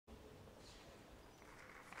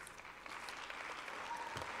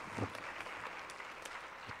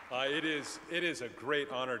It is a great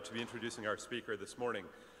honor to be introducing our speaker this morning.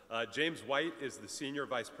 James White is the Senior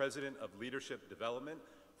Vice President of Leadership Development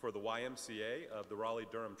for the YMCA of the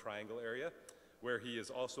Raleigh-Durham Triangle area, where he is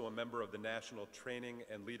also a member of the National Training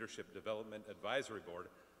and Leadership Development Advisory Board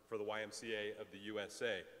for the YMCA of the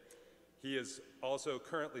USA. He is also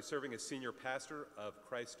currently serving as Senior Pastor of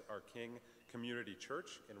Christ Our King Community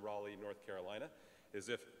Church in Raleigh, North Carolina. As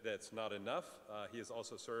if that's not enough, he has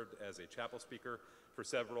also served as a chapel speaker for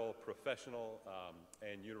several professional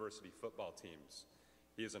and university football teams.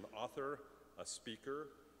 He is an author, a speaker,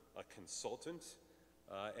 a consultant,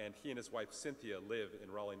 and he and his wife Cynthia live in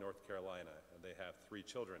Raleigh, North Carolina, and they have 3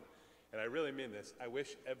 children. And I really mean this. I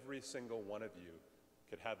wish every single one of you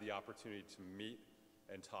could have the opportunity to meet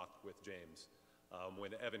and talk with James.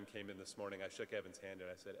 When Evan came in this morning, I shook Evan's hand and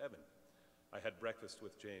I said, "Evan, I had breakfast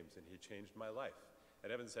with James and he changed my life."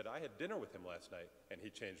 And Evan said, "I had dinner with him last night and he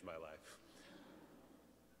changed my life."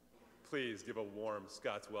 Please give a warm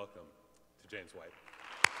Scots welcome to James White.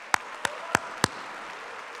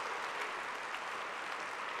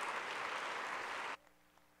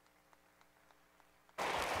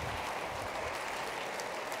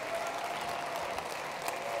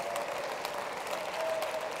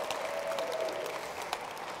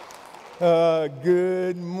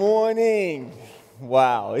 Good morning.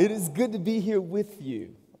 Wow, it is good to be here with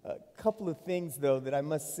you. A couple of things, though, that I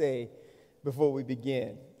must say before we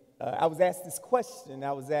begin. I was asked this question.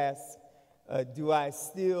 I was asked, do I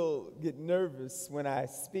still get nervous when I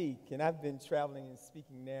speak? And I've been traveling and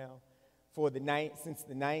speaking now since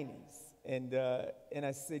the 90s. And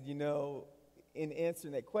I said, you know, in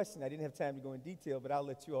answering that question, I didn't have time to go in detail, but I'll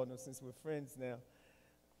let you all know since we're friends now.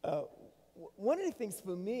 One of the things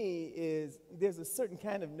for me is there's a certain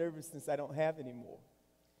kind of nervousness I don't have anymore.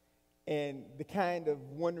 And the kind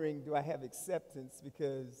of wondering, do I have acceptance?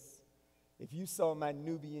 Because if you saw my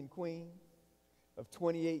Nubian queen of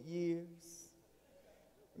 28 years,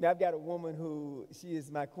 I mean, I've got a woman she is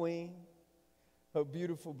my queen. Her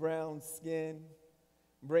beautiful brown skin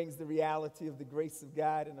brings the reality of the grace of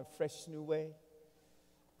God in a fresh new way.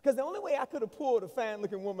 Because the only way I could have pulled a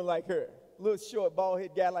fine-looking woman like her, a little short,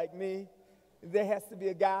 bald-headed guy like me, there has to be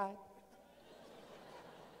a God.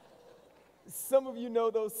 Some of you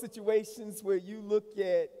know those situations where you look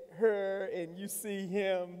at her and you see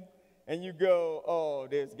him and you go, oh,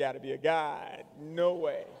 there's got to be a God. No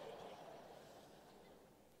way.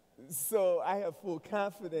 So I have full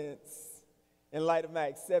confidence in light of my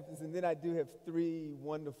acceptance. And then I do have 3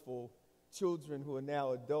 wonderful children who are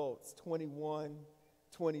now adults, 21,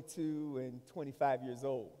 22, and 25 years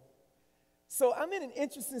old. So I'm in an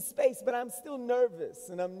interesting space, but I'm still nervous.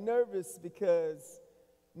 And I'm nervous because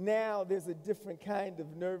now there's a different kind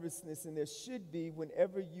of nervousness, and there should be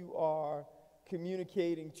whenever you are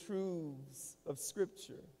communicating truths of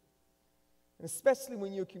Scripture. And especially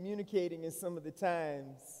when you're communicating in some of the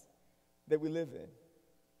times that we live in.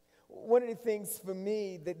 One of the things for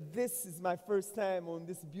me that this is my first time on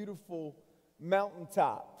this beautiful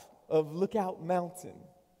mountaintop of Lookout Mountain.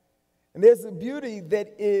 And there's a beauty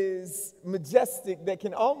that is majestic that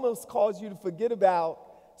can almost cause you to forget about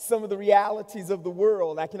some of the realities of the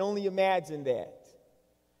world. I can only imagine that.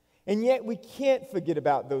 And yet we can't forget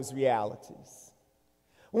about those realities.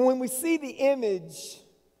 When we see the image,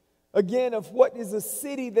 again, of what is a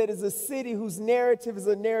city that is a city whose narrative is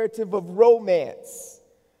a narrative of romance,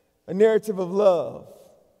 a narrative of love.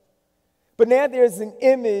 But now there's an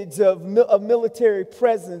image of military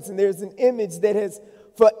presence, and there's an image that has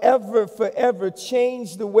forever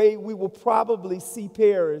changed the way we will probably see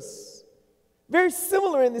Paris. Very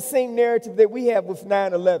similar in the same narrative that we have with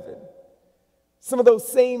 9/11. Some of those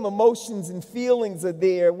same emotions and feelings are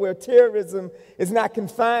there, where terrorism is not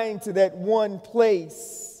confined to that one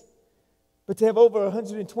place, but to have over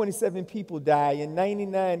 127 people die and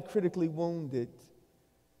 99 critically wounded,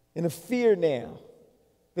 and a fear now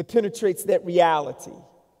that penetrates that reality.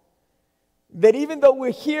 That even though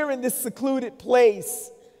we're here in this secluded place,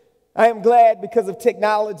 I am glad because of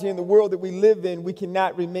technology and the world that we live in, we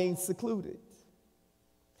cannot remain secluded.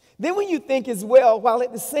 Then when you think as well, while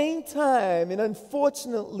at the same time, and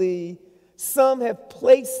unfortunately, some have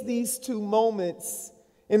placed these 2 moments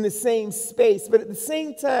in the same space, but at the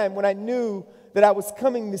same time, when I knew that I was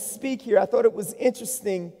coming to speak here, I thought it was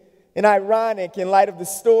interesting and ironic in light of the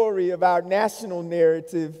story of our national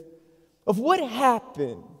narrative of what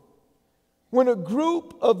happened when a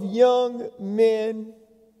group of young men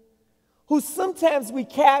who sometimes we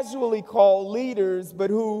casually call leaders,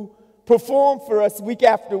 but who perform for us week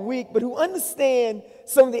after week, but who understand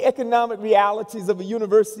some of the economic realities of a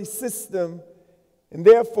university system, and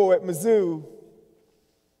therefore at Mizzou,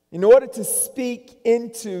 in order to speak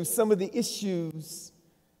into some of the issues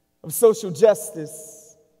of social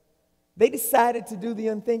justice, they decided to do the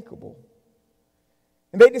unthinkable.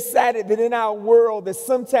 And they decided that in our world that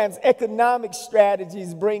sometimes economic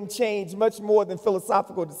strategies bring change much more than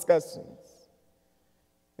philosophical discussions.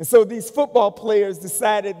 And so these football players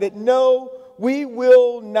decided that no, we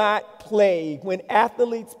will not play when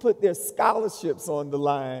athletes put their scholarships on the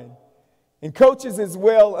line. And coaches as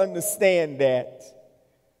well understand that.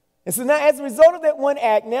 And so now as a result of that one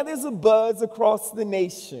act, now there's a buzz across the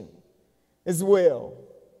nation as well.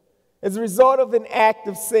 As a result of an act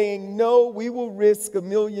of saying, no, we will risk $1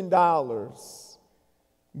 million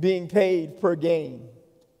being paid per game.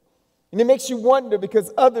 And it makes you wonder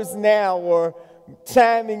because others now are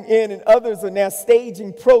chiming in and others are now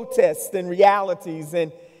staging protests and realities.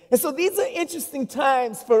 And so these are interesting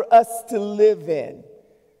times for us to live in.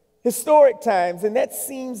 Historic times, and that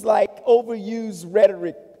seems like overused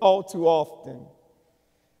rhetoric all too often.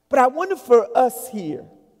 But I wonder for us here,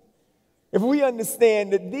 if we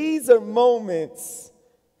understand that these are moments,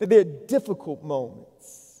 that they're difficult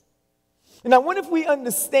moments. And I wonder if we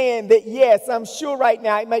understand that, yes, I'm sure right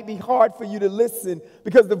now it might be hard for you to listen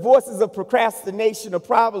because the voices of procrastination are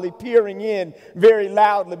probably peering in very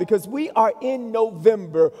loudly because we are in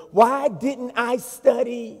November. Why didn't I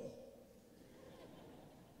study?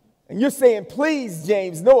 And you're saying, please,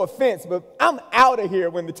 James, no offense, but I'm out of here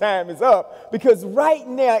when the time is up. Because right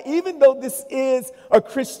now, even though this is a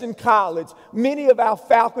Christian college, many of our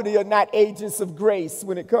faculty are not agents of grace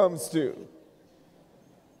when it comes to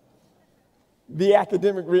the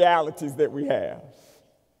academic realities that we have.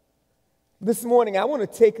 This morning, I want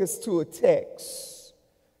to take us to a text,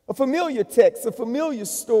 a familiar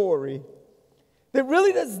story that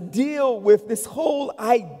really does deal with this whole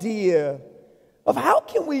idea of how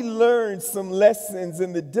can we learn some lessons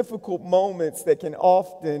in the difficult moments that can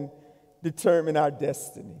often determine our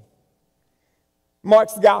destiny.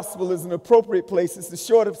 Mark's gospel is an appropriate place. It's the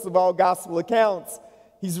shortest of all gospel accounts.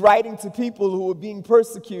 He's writing to people who are being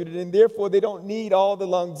persecuted, and therefore they don't need all the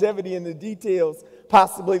longevity and the details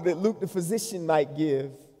possibly that Luke the physician might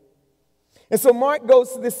give. And so Mark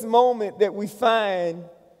goes to this moment that we find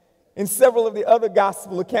in several of the other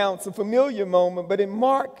gospel accounts, a familiar moment, but in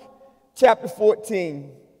Mark chapter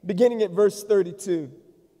 14, beginning at verse 32.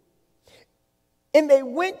 And they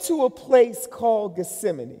went to a place called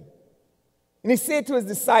Gethsemane. And he said to his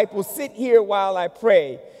disciples, sit here while I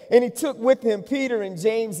pray. And he took with him Peter and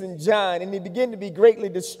James and John, and he began to be greatly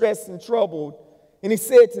distressed and troubled. And he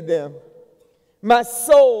said to them, my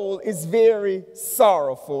soul is very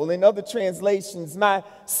sorrowful. In other translations, my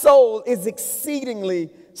soul is exceedingly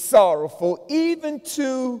sorrowful, even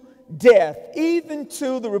to death, even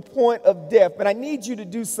to the point of death. But I need you to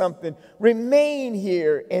do something. Remain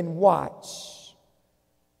here and watch.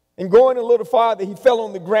 And going a little farther, he fell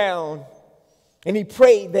on the ground and he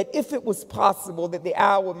prayed that if it was possible that the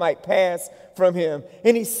hour might pass from him.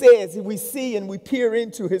 And he says, we see and we peer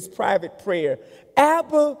into his private prayer,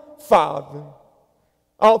 Abba, Father,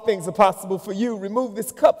 all things are possible for you. Remove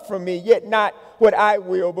this cup from me, yet not what I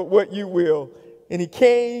will, but what you will. And he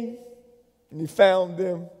came and he found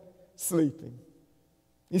them sleeping.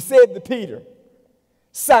 He said to Peter,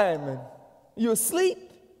 Simon, you asleep?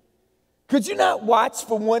 Could you not watch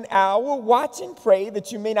for 1 hour? Watch and pray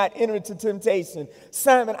that you may not enter into temptation.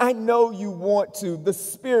 Simon, I know you want to. The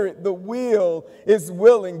spirit, the will is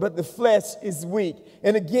willing, but the flesh is weak.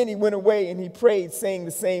 And again he went away and he prayed, saying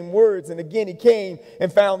the same words. And again he came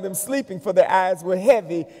and found them sleeping, for their eyes were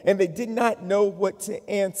heavy, and they did not know what to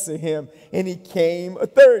answer him. And he came a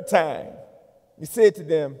third time. He said to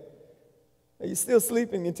them, are you still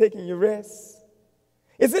sleeping and taking your rest?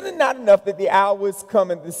 Is it not enough that the hour is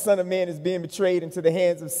coming, the Son of Man is being betrayed into the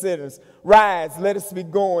hands of sinners? Rise, let us be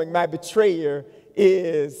going. My betrayer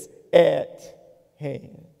is at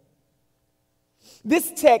hand.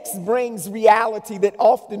 This text brings reality that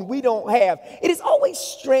often we don't have. It is always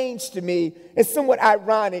strange to me and somewhat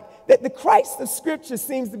ironic that the Christ of Scripture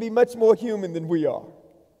seems to be much more human than we are.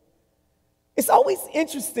 It's always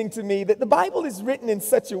interesting to me that the Bible is written in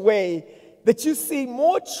such a way that you see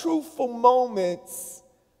more truthful moments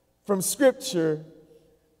from Scripture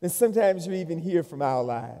than sometimes you even hear from our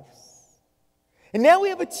lives. And now we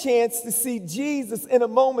have a chance to see Jesus in a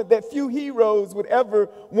moment that few heroes would ever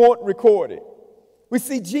want recorded. We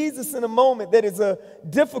see Jesus in a moment that is a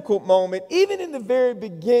difficult moment. Even in the very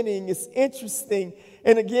beginning, it's interesting.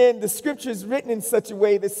 And again, the Scripture is written in such a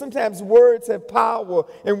way that sometimes words have power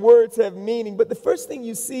and words have meaning. But the first thing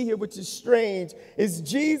you see here, which is strange, is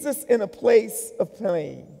Jesus in a place of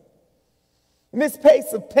pain. And this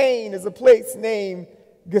place of pain is a place named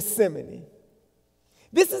Gethsemane.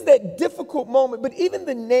 This is that difficult moment, but even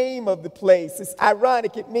the name of the place is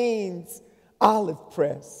ironic. It means olive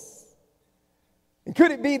press. And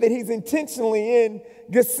could it be that he's intentionally in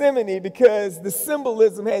Gethsemane because the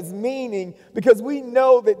symbolism has meaning, because we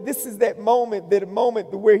know that this is that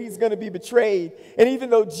moment where he's going to be betrayed. And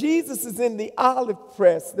even though Jesus is in the olive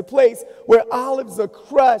press, the place where olives are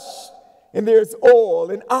crushed and there's oil,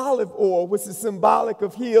 and olive oil, which is symbolic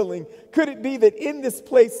of healing, could it be that in this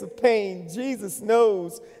place of pain, Jesus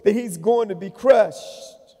knows that he's going to be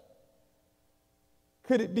crushed?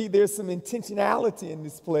 Could it be there's some intentionality in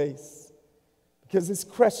this place? Because this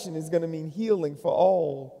crushing is going to mean healing for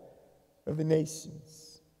all of the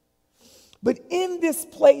nations. But in this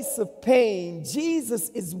place of pain, Jesus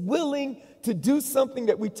is willing to do something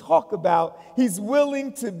that we talk about. He's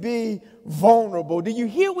willing to be vulnerable. Do you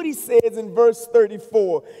hear what he says in verse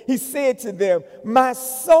 34? He said to them, "My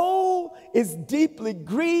soul is deeply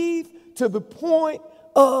grieved to the point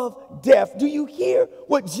of death." Do you hear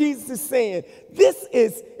what Jesus is saying? This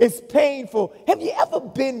is painful. Have you ever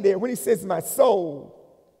been there when he says, "my soul"?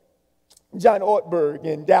 John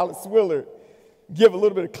Ortberg and Dallas Willard give a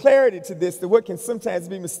little bit of clarity to this, that what can sometimes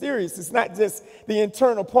be mysterious. It's not just the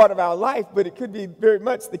internal part of our life, but it could be very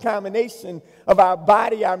much the combination of our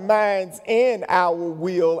body, our minds, and our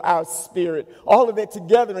will, our spirit. All of that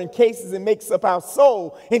together encases and makes up our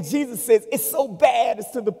soul. And Jesus says it's so bad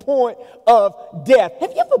it's to the point of death.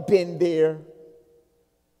 Have you ever been there?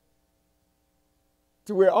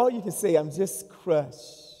 To where all you can say, "I'm just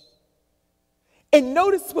crushed." And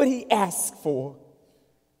notice what he asked for.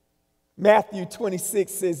 Matthew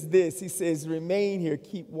 26 says this. He says, "Remain here,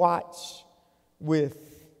 keep watch with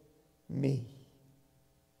me."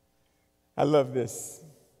 I love this.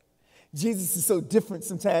 Jesus is so different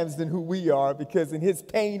sometimes than who we are, because in his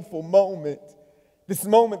painful moment, this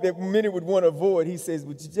moment that many would want to avoid, he says,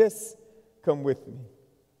 "Would you just come with me?"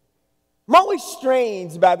 I'm always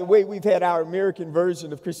strange by the way we've had our American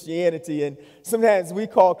version of Christianity, and sometimes we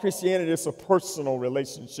call Christianity a personal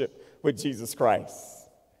relationship with Jesus Christ.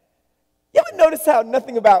 You ever notice how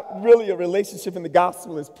nothing about really a relationship in the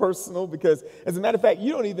gospel is personal? Because as a matter of fact,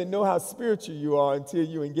 you don't even know how spiritual you are until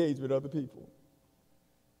you engage with other people.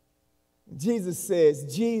 Jesus says,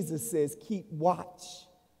 "Keep watch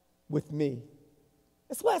with me."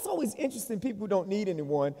 That's why it's always interesting people who don't need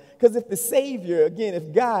anyone. Because if the Savior, again,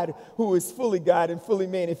 if God, who is fully God and fully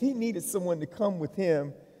man, if he needed someone to come with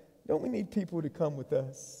him, don't we need people to come with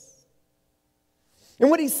us? And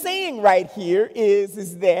what he's saying right here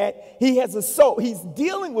is that he has a soul. He's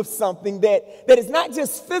dealing with something that is not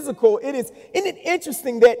just physical. Isn't it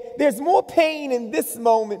interesting that there's more pain in this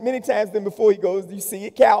moment many times than before he goes, you see,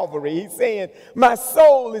 at Calvary. He's saying, "My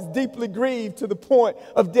soul is deeply grieved to the point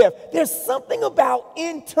of death." There's something about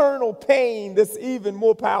internal pain that's even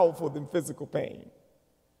more powerful than physical pain.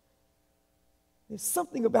 There's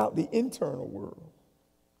something about the internal world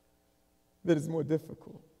that is more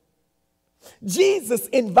difficult. Jesus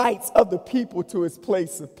invites other people to his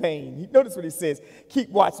place of pain. Notice what he says, "Keep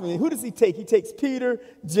watching me." Who does he take? He takes Peter,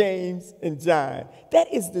 James, and John.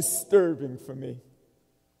 That is disturbing for me.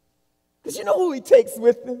 Because you know who he takes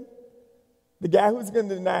with him? The guy who's going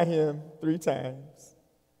to deny him 3 times.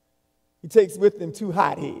 He takes with him 2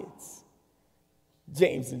 hotheads,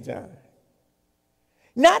 James and John.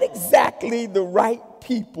 Not exactly the right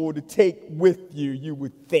people to take with you, you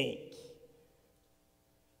would think.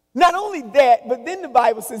 Not only that, but then the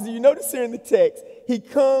Bible says, you notice here in the text, he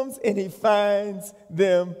comes and he finds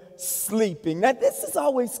them sleeping. Now, this is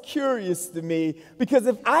always curious to me, because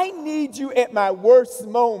if I need you at my worst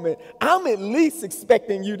moment, I'm at least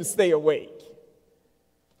expecting you to stay awake.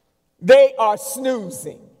 They are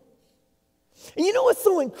snoozing. And you know what's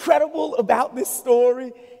so incredible about this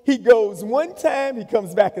story? He goes 1 time, he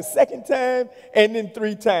comes back a 2nd time, and then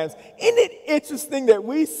 3 times. Isn't it interesting that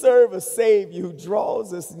we serve a Savior who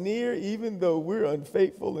draws us near even though we're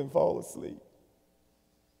unfaithful and fall asleep?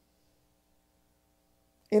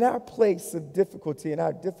 In our place of difficulty, in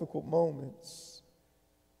our difficult moments,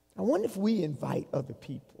 I wonder if we invite other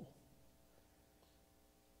people.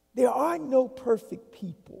 There are no perfect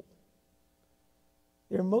people.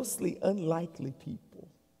 They're mostly unlikely people.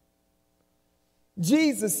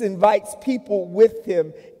 Jesus invites people with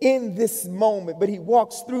him in this moment, but he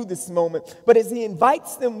walks through this moment. But as he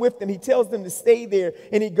invites them with him, he tells them to stay there,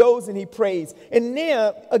 and he goes and he prays. And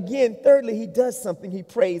now, again, thirdly, he does something, he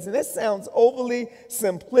prays. And that sounds overly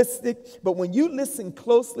simplistic, but when you listen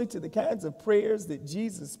closely to the kinds of prayers that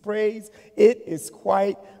Jesus prays, it is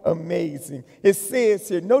quite amazing. It says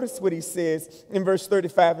here, notice what he says in verse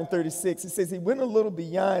 35 and 36. It says he went a little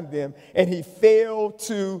beyond them, and he fell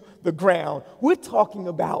to the ground. We're talking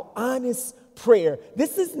about honest prayer.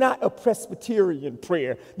 This is not a Presbyterian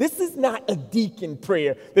prayer. This is not a deacon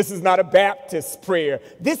prayer. This is not a Baptist prayer.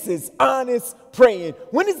 This is honest praying.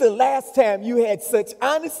 When is the last time you had such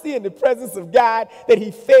honesty in the presence of God that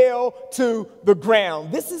he fell to the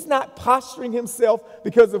ground? This is not posturing himself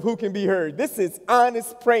because of who can be heard. This is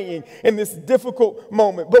honest praying in this difficult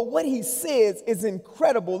moment. But what he says is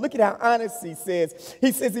incredible. Look at how honest he says.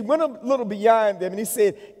 He says he went a little beyond them and he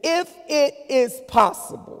said, if it is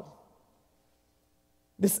possible,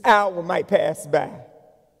 this hour might pass by.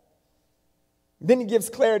 Then he gives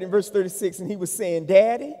clarity in verse 36, and he was saying,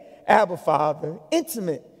 Daddy, Abba, Father,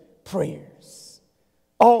 intimate prayers.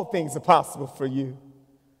 All things are possible for you.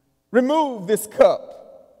 Remove this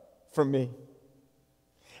cup from me.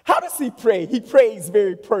 How does he pray? He prays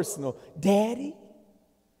very personal. Daddy?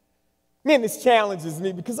 Man, this challenges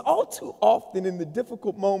me because all too often in the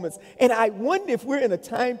difficult moments, and I wonder if we're in a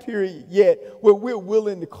time period yet where we're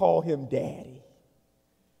willing to call him Daddy.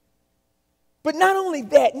 But not only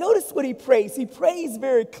that, notice what he prays. He prays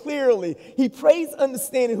very clearly. He prays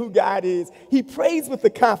understanding who God is. He prays with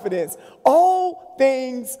the confidence. All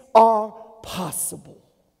things are possible.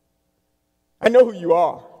 I know who you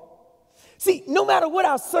are. See, no matter what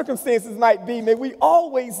our circumstances might be, may we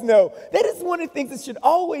always know that is one of the things that should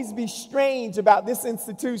always be strange about this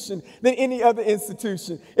institution than any other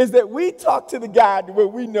institution, is that we talk to the God where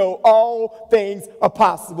we know all things are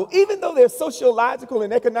possible. Even though there's sociological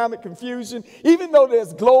and economic confusion, even though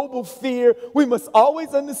there's global fear, we must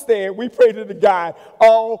always understand we pray to the God,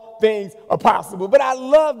 all things are possible. But I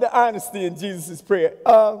love the honesty in Jesus' prayer.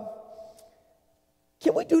 Can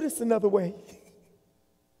we do this another way?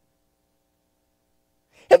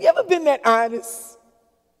 Have you ever been that honest?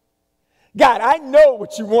 God, I know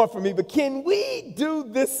what you want from me, but can we do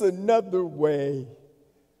this another way?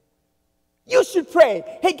 You should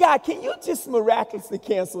pray, hey, God, can you just miraculously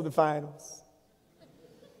cancel the finals?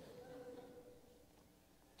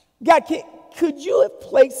 God, could you have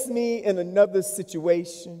placed me in another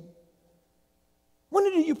situation? When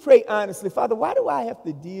do you pray honestly? Father, why do I have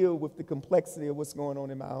to deal with the complexity of what's going on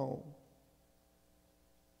in my home?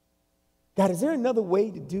 God, is there another way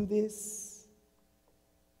to do this?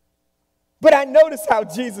 But I notice how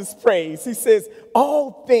Jesus prays. He says,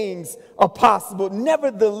 all things are possible.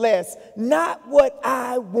 Nevertheless, not what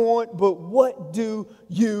I want, but what do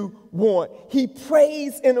you want? He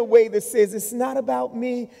prays in a way that says, it's not about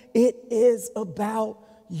me, it is about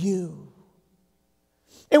you.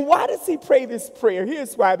 And why does he pray this prayer?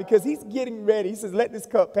 Here's why. Because he's getting ready. He says, let this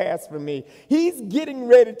cup pass from me. He's getting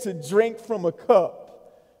ready to drink from a cup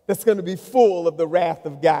that's going to be full of the wrath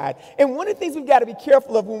of God. And one of the things we've got to be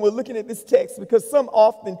careful of when we're looking at this text, because some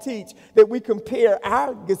often teach that we compare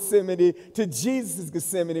our Gethsemane to Jesus'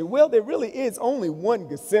 Gethsemane. Well, there really is only one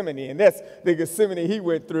Gethsemane, and that's the Gethsemane he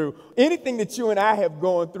went through. Anything that you and I have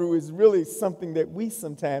gone through is really something that we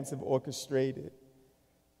sometimes have orchestrated,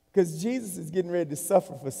 because Jesus is getting ready to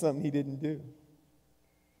suffer for something he didn't do.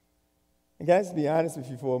 And guys, to be honest with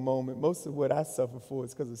you for a moment, most of what I suffer for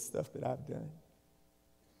is because of stuff that I've done.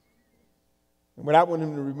 And what I want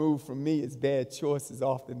him to remove from me is bad choices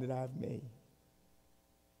often that I've made.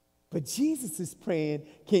 But Jesus is praying,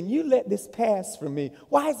 can you let this pass from me?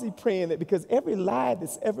 Why is he praying that? Because every lie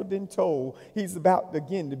that's ever been told, he's about,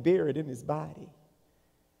 again, to bear it in his body.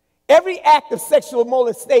 Every act of sexual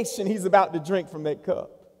molestation, he's about to drink from that cup.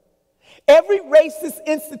 Every racist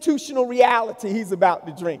institutional reality, he's about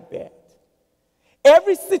to drink that.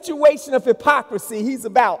 Every situation of hypocrisy, he's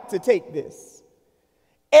about to take this.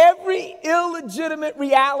 Every illegitimate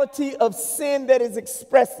reality of sin that is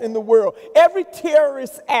expressed in the world, every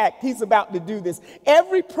terrorist act, he's about to do this.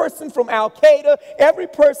 Every person from Al-Qaeda, every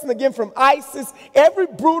person, again, from ISIS, every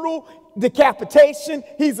brutal decapitation,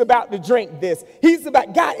 he's about to drink this. He's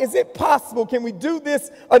about, God, is it possible? Can we do this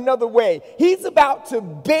another way? He's about to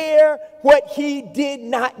bear what he did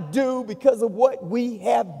not do because of what we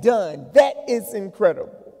have done. That is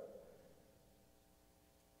incredible.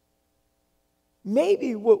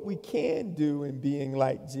 Maybe what we can do in being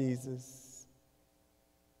like Jesus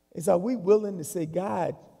is, are we willing to say,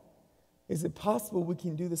 God, is it possible we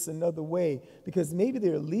can do this another way? Because maybe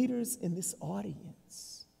there are leaders in this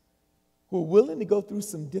audience who are willing to go through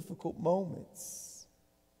some difficult moments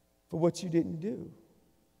for what you didn't do.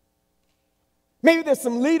 Maybe there's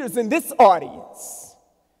some leaders in this audience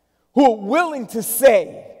who are willing to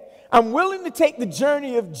say, I'm willing to take the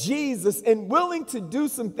journey of Jesus and willing to do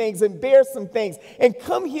some things and bear some things and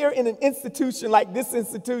come here in an institution like this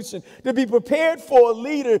institution to be prepared for a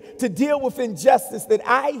leader to deal with injustice that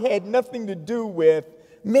I had nothing to do with.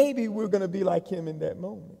 Maybe we're going to be like him in that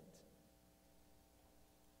moment.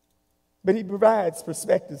 But he provides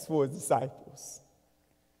perspectives for his disciples.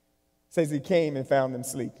 Says he came and found them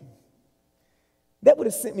sleeping. That would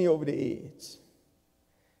have sent me over the edge.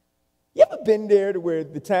 You ever been there to where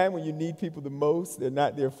the time when you need people the most, they're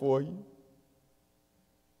not there for you?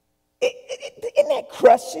 Isn't that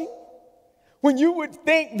crushing? When you would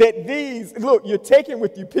think that these, look, you're taking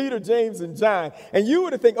with you Peter, James, and John, and you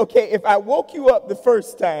would think, okay, if I woke you up the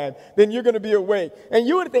first time, then you're going to be awake. And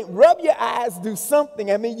you would think, rub your eyes, do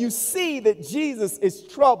something. I mean, you see that Jesus is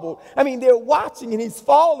troubled. I mean, they're watching, and he's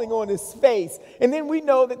falling on his face. And then we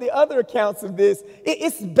know that the other accounts of this,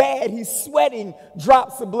 it's bad. He's sweating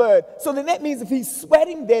drops of blood. So then that means if he's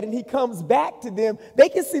sweating that and he comes back to them, they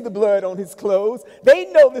can see the blood on his clothes. They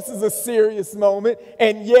know this is a serious moment,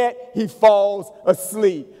 and yet he falls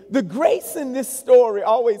asleep. The grace in this story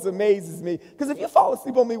always amazes me, because if you fall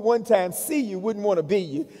asleep on me one time, see you wouldn't want to be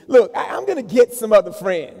you. Look, I'm going to get some other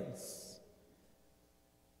friends.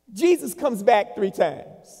 Jesus comes back 3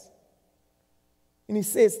 times, and he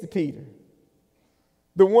says to Peter,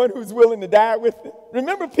 the one who's willing to die with him.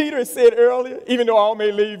 Remember Peter said earlier, even though all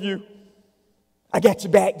may leave you, I got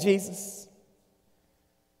your back, Jesus.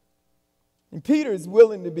 And Peter is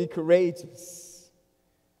willing to be courageous,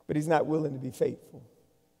 but he's not willing to be faithful.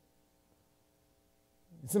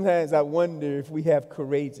 And sometimes I wonder if we have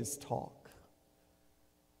courageous talk,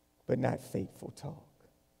 but not faithful talk.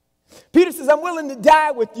 Peter says, I'm willing to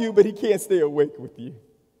die with you, but he can't stay awake with you.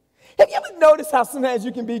 Have you ever noticed how sometimes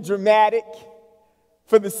you can be dramatic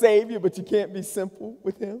for the Savior, but you can't be simple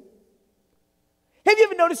with him? Have you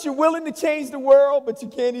ever noticed you're willing to change the world, but you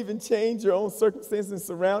can't even change your own circumstances and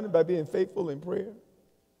surrounded by being faithful in prayer?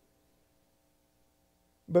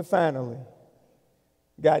 But finally,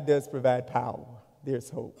 God does provide power. There's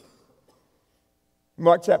hope.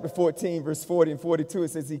 Mark chapter 14, verse 40 and 42,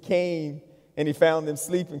 it says, he came and he found them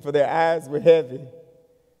sleeping, for their eyes were heavy,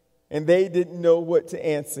 and they didn't know what to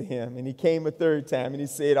answer him. And he came a 3rd time, and he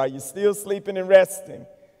said, are you still sleeping and resting?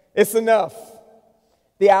 It's enough.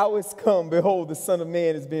 The hour has come. Behold, the Son of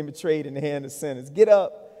Man is being betrayed in the hand of sinners. Get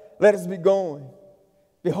up. Let us be going.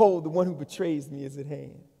 Behold, the one who betrays me is at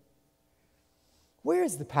hand. Where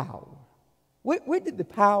is the power? Where did the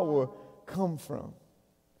power come from?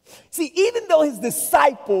 See, even though his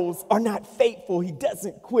disciples are not faithful, he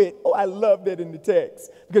doesn't quit. Oh, I love that in the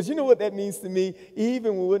text. Because you know what that means to me?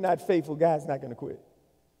 Even when we're not faithful, God's not going to quit.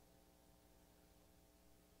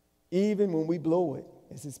 Even when we blow it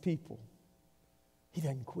as his people, he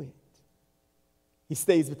doesn't quit. He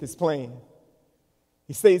stays with his plan.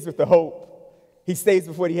 He stays with the hope. He stays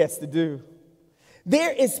with what he has to do.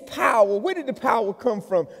 There is power. Where did the power come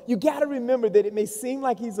from? You got to remember that it may seem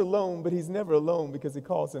like he's alone, but he's never alone because he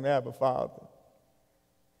calls him Abba, Father.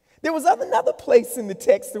 There was another place in the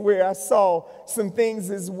text where I saw some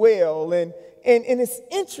things as well, and it's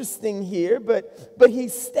interesting here, but he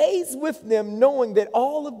stays with them knowing that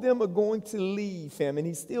all of them are going to leave him, and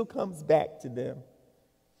he still comes back to them.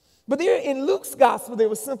 But there in Luke's gospel, there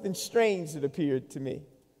was something strange that appeared to me.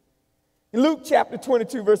 In Luke chapter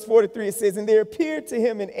 22, verse 43, it says, and there appeared to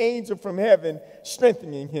him an angel from heaven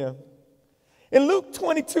strengthening him. In Luke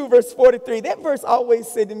 22, verse 43, that verse always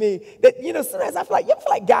said to me that, sometimes you feel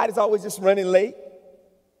like God is always just running late.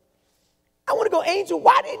 I want to go, angel,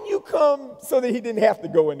 why didn't you come so that he didn't have to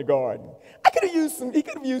go in the garden? He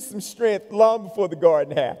could have used some strength long before the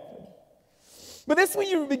garden happened. But that's when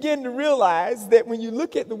you begin to realize that when you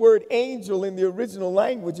look at the word angel in the original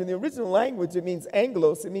language, it means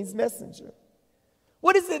angelos, it means messenger.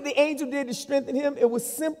 What is it the angel did to strengthen him? It was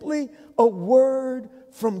simply a word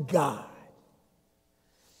from God.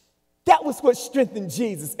 That was what strengthened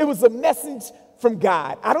Jesus. It was a message from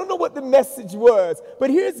God. I don't know what the message was, but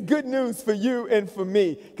here's good news for you and for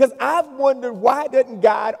me, because I've wondered, why doesn't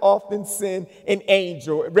God often send an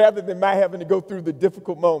angel rather than my having to go through the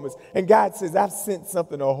difficult moments? And God says, I've sent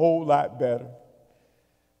something a whole lot better.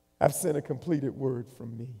 I've sent a completed word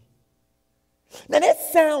from me. Now that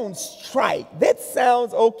sounds trite. That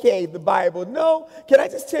sounds okay, the Bible. No, can I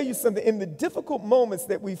just tell you something? In the difficult moments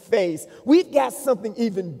that we face, we've got something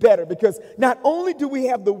even better, because not only do we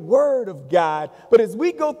have the Word of God, but as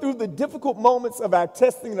we go through the difficult moments of our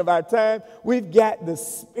testing and of our time, we've got the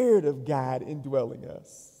Spirit of God indwelling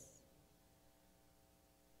us.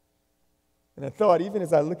 And I thought, even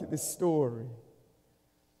as I look at this story,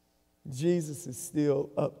 Jesus is still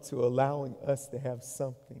up to allowing us to have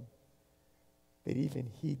something that even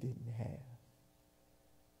he didn't have.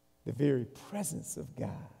 The very presence of God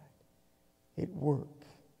at work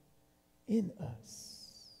in us.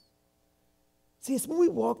 See, it's when we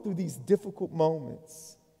walk through these difficult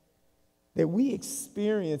moments that we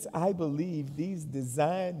experience, I believe, these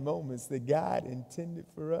designed moments that God intended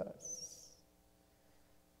for us.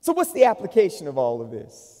 So what's the application of all of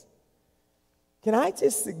this? Can I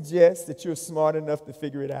just suggest that you're smart enough to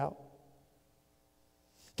figure it out?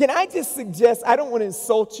 Can I just suggest, I don't want to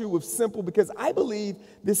insult you with simple, because I believe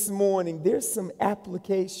this morning there's some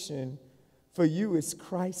application for you as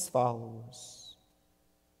Christ followers.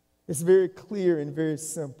 It's very clear and very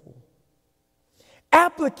simple.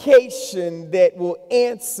 Application that will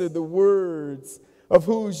answer the words of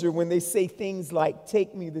Hoosier when they say things like,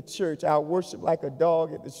 take me to church, I'll worship like a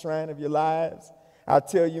dog at the shrine of your lives. I'll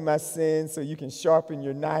tell you my sins so you can sharpen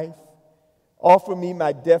your knife. Offer me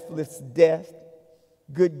my deathless death.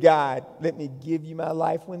 Good God, let me give you my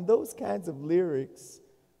life. When those kinds of lyrics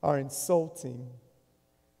are insulting,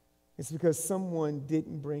 it's because someone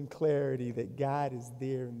didn't bring clarity that God is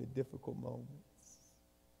there in the difficult moments.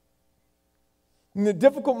 In the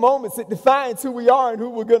difficult moments, it defines who we are and who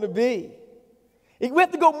we're going to be. We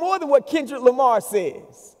have to go more than what Kendrick Lamar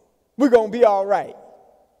says. We're going to be all right.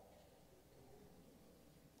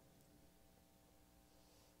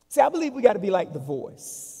 See, I believe we got to be like The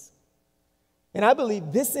Voice. And I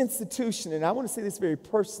believe this institution, and I want to say this very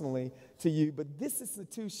personally to you, but this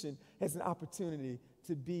institution has an opportunity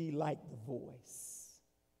to be like The Voice.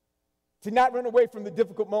 To not run away from the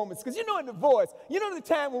difficult moments. Because in The Voice, the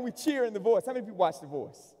time when we cheer in The Voice. How many people watch The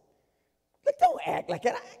Voice? Look, don't act like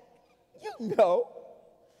it. You know.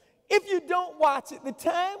 If you don't watch it, the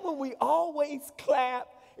time when we always clap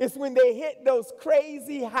is when they hit those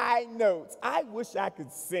crazy high notes. I wish I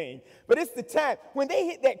could sing, but it's the time when they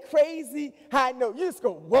hit that crazy high note. You just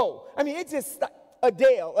go, whoa. I mean, it just,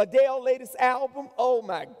 Adele latest album, oh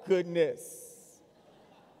my goodness.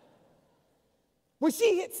 When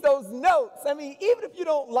she hits those notes, I mean, even if you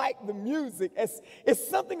don't like the music, it's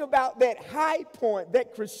something about that high point,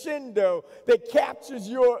 that crescendo that captures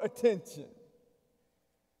your attention.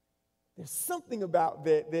 There's something about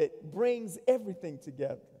that brings everything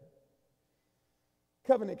together.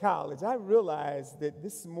 Covenant College, I realized that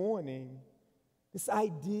this morning, this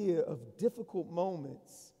idea of difficult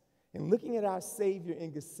moments and looking at our Savior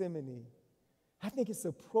in Gethsemane, I think it's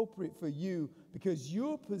appropriate for you because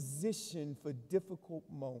you're positioned for difficult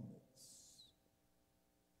moments.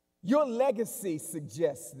 Your legacy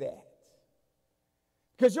suggests that.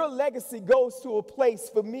 Because your legacy goes to a place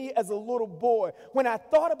for me as a little boy. When I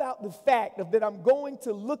thought about the fact that I'm going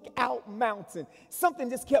to Lookout Mountain, something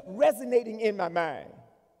just kept resonating in my mind.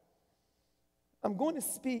 I'm going to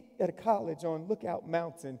speak at a college on Lookout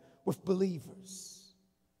Mountain with believers.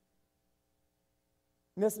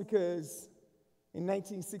 And that's because in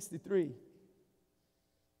 1963,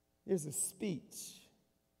 there's a speech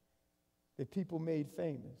that people made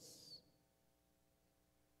famous.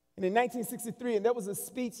 And in 1963, and that was a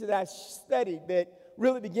speech that I studied that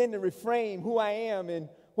really began to reframe who I am and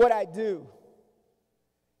what I do.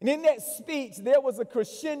 And in that speech, there was a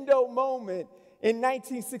crescendo moment in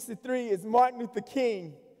 1963 as Martin Luther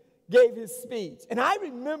King gave his speech. And I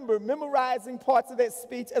remember memorizing parts of that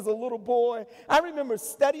speech as a little boy. I remember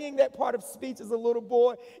studying that part of speech as a little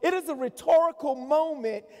boy. It is a rhetorical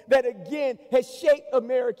moment that, again, has shaped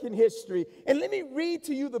American history. And let me read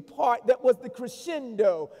to you the part that was the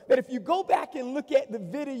crescendo, that if you go back and look at the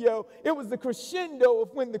video, it was the crescendo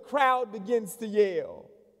of when the crowd begins to yell.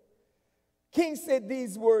 King said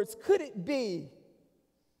these words, could it be?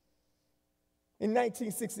 In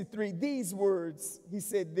 1963, these words, he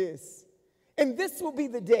said this, and this will be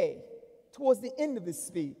the day, towards the end of his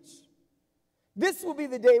speech, this will be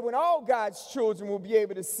the day when all God's children will be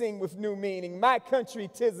able to sing with new meaning. My country,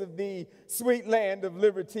 'tis of thee, sweet land of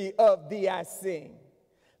liberty, of thee I sing.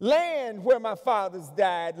 Land where my fathers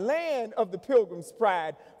died, land of the pilgrim's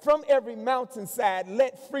pride, from every mountainside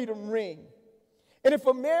let freedom ring. And if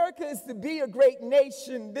America is to be a great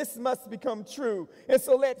nation, this must become true. And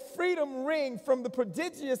so let freedom ring from the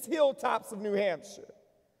prodigious hilltops of New Hampshire.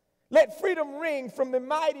 Let freedom ring from the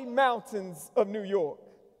mighty mountains of New York.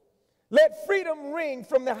 Let freedom ring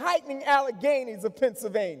from the heightening Alleghenies of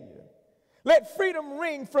Pennsylvania. Let freedom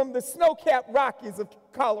ring from the snow-capped Rockies of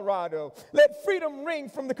Colorado. Let freedom ring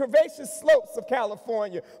from the curvaceous slopes of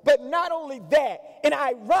California. But not only that, and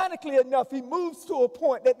ironically enough, he moves to a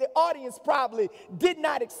point that the audience probably did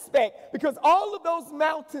not expect, because all of those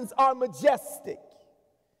mountains are majestic.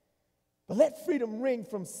 But let freedom ring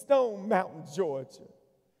from Stone Mountain, Georgia.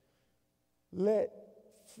 Let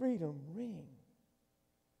freedom ring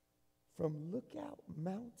from Lookout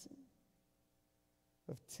Mountain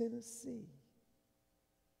of Tennessee.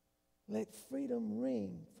 Let freedom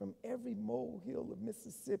ring from every molehill of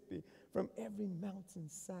Mississippi, from every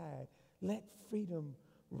mountainside. Let freedom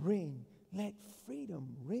ring. Let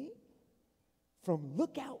freedom ring from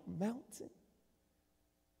Lookout Mountain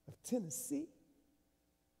of Tennessee.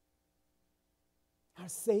 our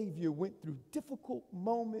Savior went through difficult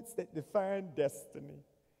moments that defined destiny.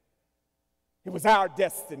 It was our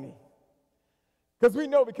destiny. Because we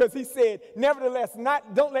know, because he said, nevertheless,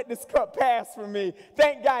 don't let this cup pass from me.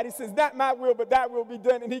 Thank God, he says, not my will, but thy will be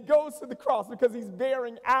done. And he goes to the cross because he's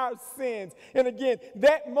bearing our sins. And again,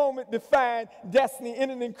 that moment defined destiny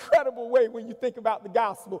in an incredible way when you think about the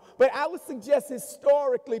gospel. But I would suggest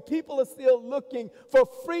historically, people are still looking for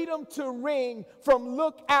freedom to ring from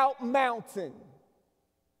Lookout Mountain.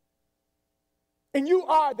 And you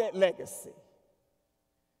are that legacy.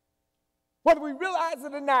 Whether we realize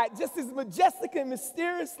it or not, just as majestic and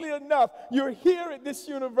mysteriously enough, you're here at this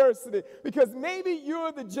university because maybe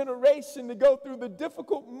you're the generation to go through the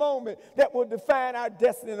difficult moment that will define our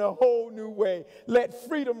destiny in a whole new way. Let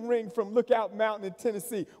freedom ring from Lookout Mountain in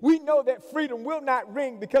Tennessee. We know that freedom will not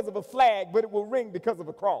ring because of a flag, but it will ring because of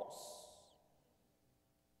a cross.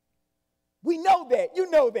 We know that. You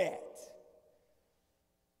know that.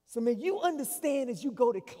 So may you understand as you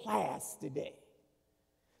go to class today,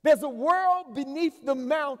 there's a world beneath the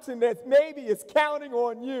mountain that maybe is counting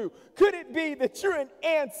on you. Could it be that you're an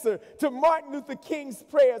answer to Martin Luther King's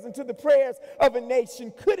prayers and to the prayers of a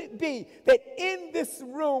nation? Could it be that in this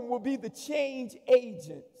room will be the change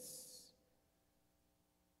agents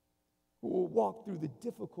who will walk through the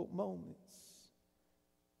difficult moments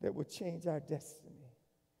that will change our destiny?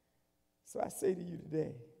 So I say to you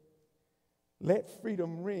today, let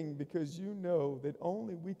freedom ring, because you know that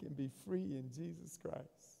only we can be free in Jesus Christ.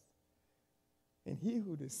 And he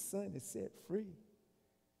who the Son has set free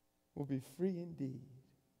will be free indeed.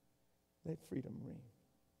 Let freedom ring.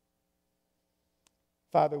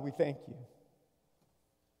 Father, we thank you.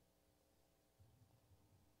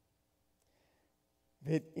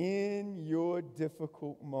 That in your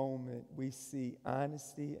difficult moment we see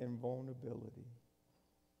honesty and vulnerability.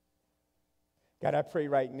 God, I pray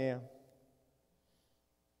right now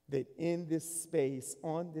that in this space,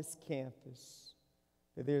 on this campus,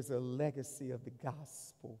 that there's a legacy of the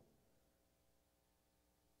gospel.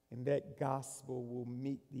 And that gospel will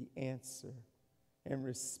meet the answer and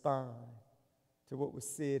respond to what was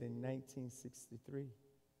said in 1963.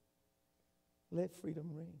 Let freedom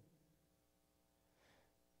ring.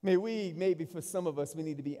 Maybe for some of us, we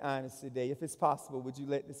need to be honest today. If it's possible, would you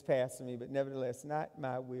let this pass from me? But nevertheless, not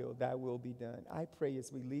my will, thy will be done. I pray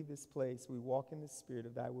as we leave this place, we walk in the spirit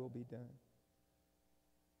of thy will be done.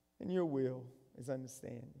 And your will is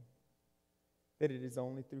understanding that it is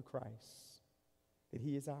only through Christ, that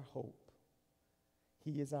he is our hope.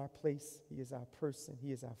 He is our place. He is our person.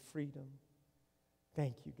 He is our freedom.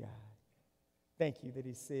 Thank you, God. Thank you that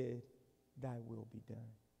he said, thy will be done.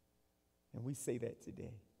 And we say that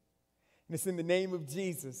today. And it's in the name of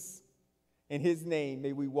Jesus. In his name,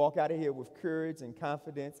 may we walk out of here with courage and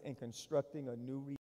confidence and constructing a new reality.